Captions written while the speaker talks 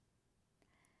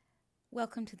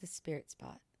Welcome to the Spirit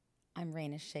Spot. I'm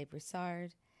Raina Shea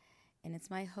Broussard, and it's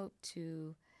my hope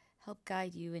to help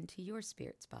guide you into your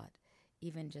spirit spot,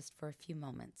 even just for a few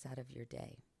moments out of your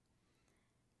day.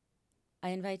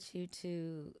 I invite you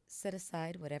to set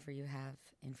aside whatever you have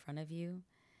in front of you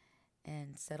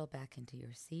and settle back into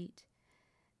your seat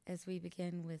as we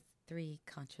begin with 3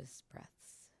 conscious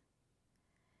breaths.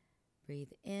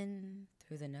 Breathe in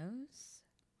through the nose,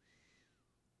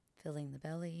 filling the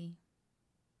belly,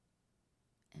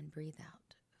 and breathe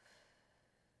out.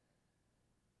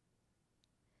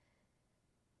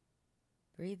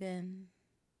 Breathe in.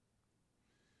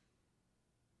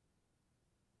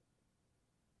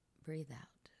 Breathe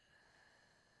out.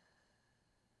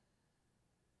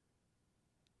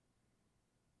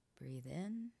 Breathe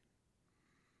in.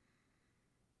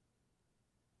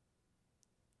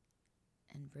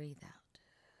 And breathe out.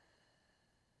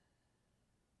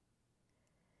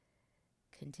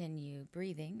 Continue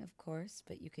breathing, of course,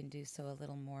 but you can do so a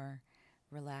little more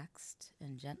relaxed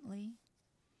and gently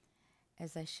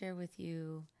as I share with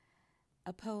you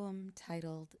a poem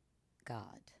titled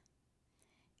God.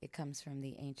 It comes from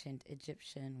the ancient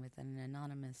Egyptian with an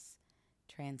anonymous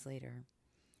translator.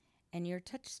 And your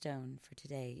touchstone for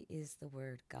today is the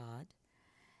word God.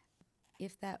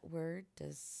 If that word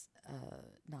does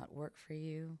not work for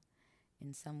you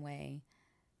in some way,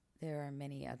 there are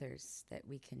many others that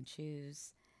we can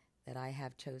choose, that I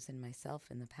have chosen myself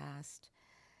in the past.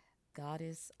 God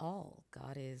is all.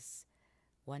 God is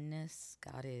oneness.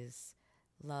 God is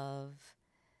love.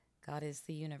 God is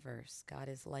the universe. God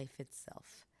is life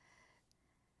itself.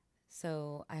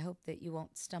 So I hope that you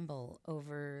won't stumble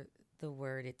over the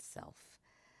word itself,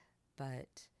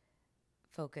 but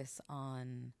focus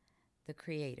on the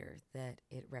Creator that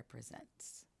it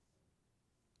represents.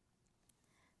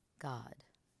 God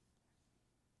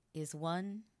is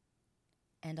one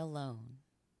and alone,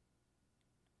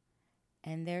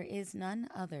 and there is none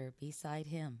other beside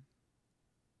him.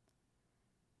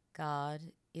 God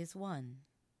is one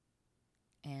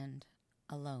and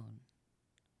alone,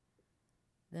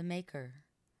 the maker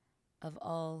of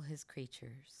all his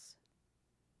creatures.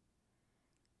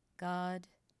 God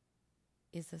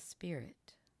is a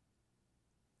spirit,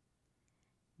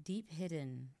 deep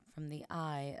hidden from the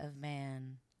eye of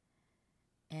man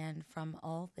and from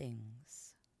all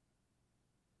things.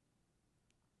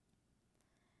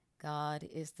 God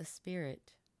is the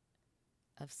spirit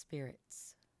of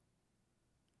spirits,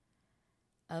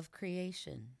 of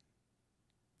creation,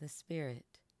 the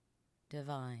spirit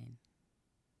divine.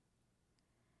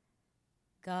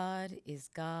 God is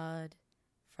God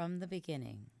from the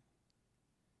beginning.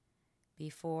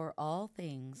 Before all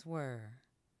things were,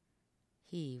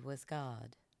 he was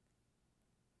God.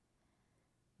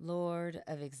 Lord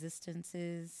of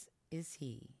existences is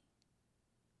he.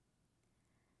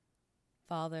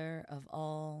 Father of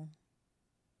all,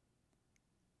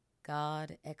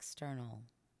 God external.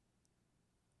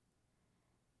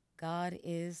 God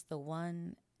is the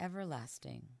one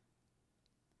everlasting,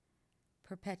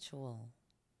 perpetual,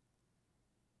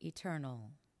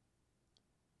 eternal,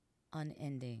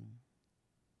 unending.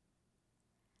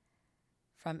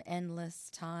 From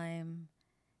endless time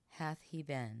hath he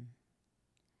been,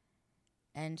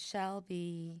 and shall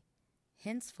be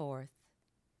henceforth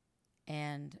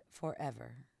and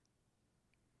forever.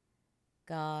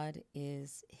 God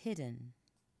is hidden,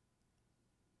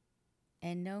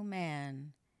 and no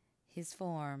man his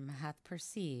form hath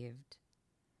perceived,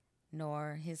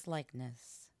 nor his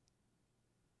likeness.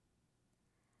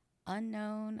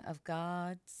 Unknown of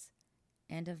gods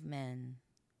and of men,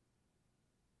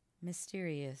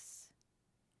 mysterious,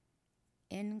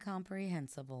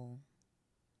 incomprehensible,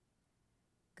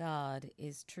 God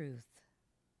is truth,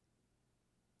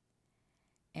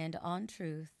 and on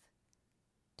truth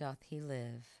doth he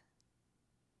live.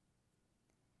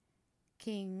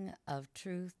 King of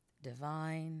truth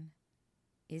divine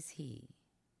is he.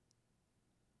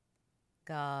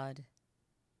 God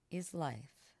is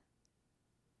life,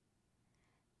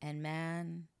 and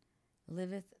man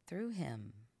liveth through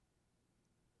him,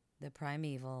 the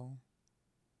primeval,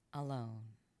 alone.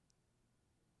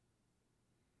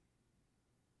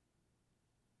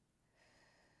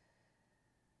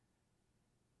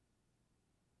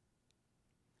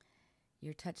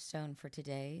 Your touchstone for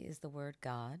today is the word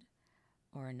God,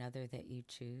 or another that you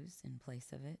choose in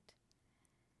place of it.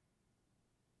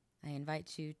 I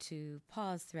invite you to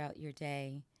pause throughout your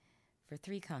day for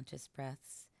 3 conscious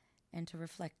breaths and to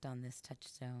reflect on this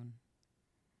touchstone.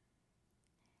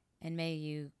 And may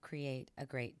you create a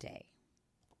great day.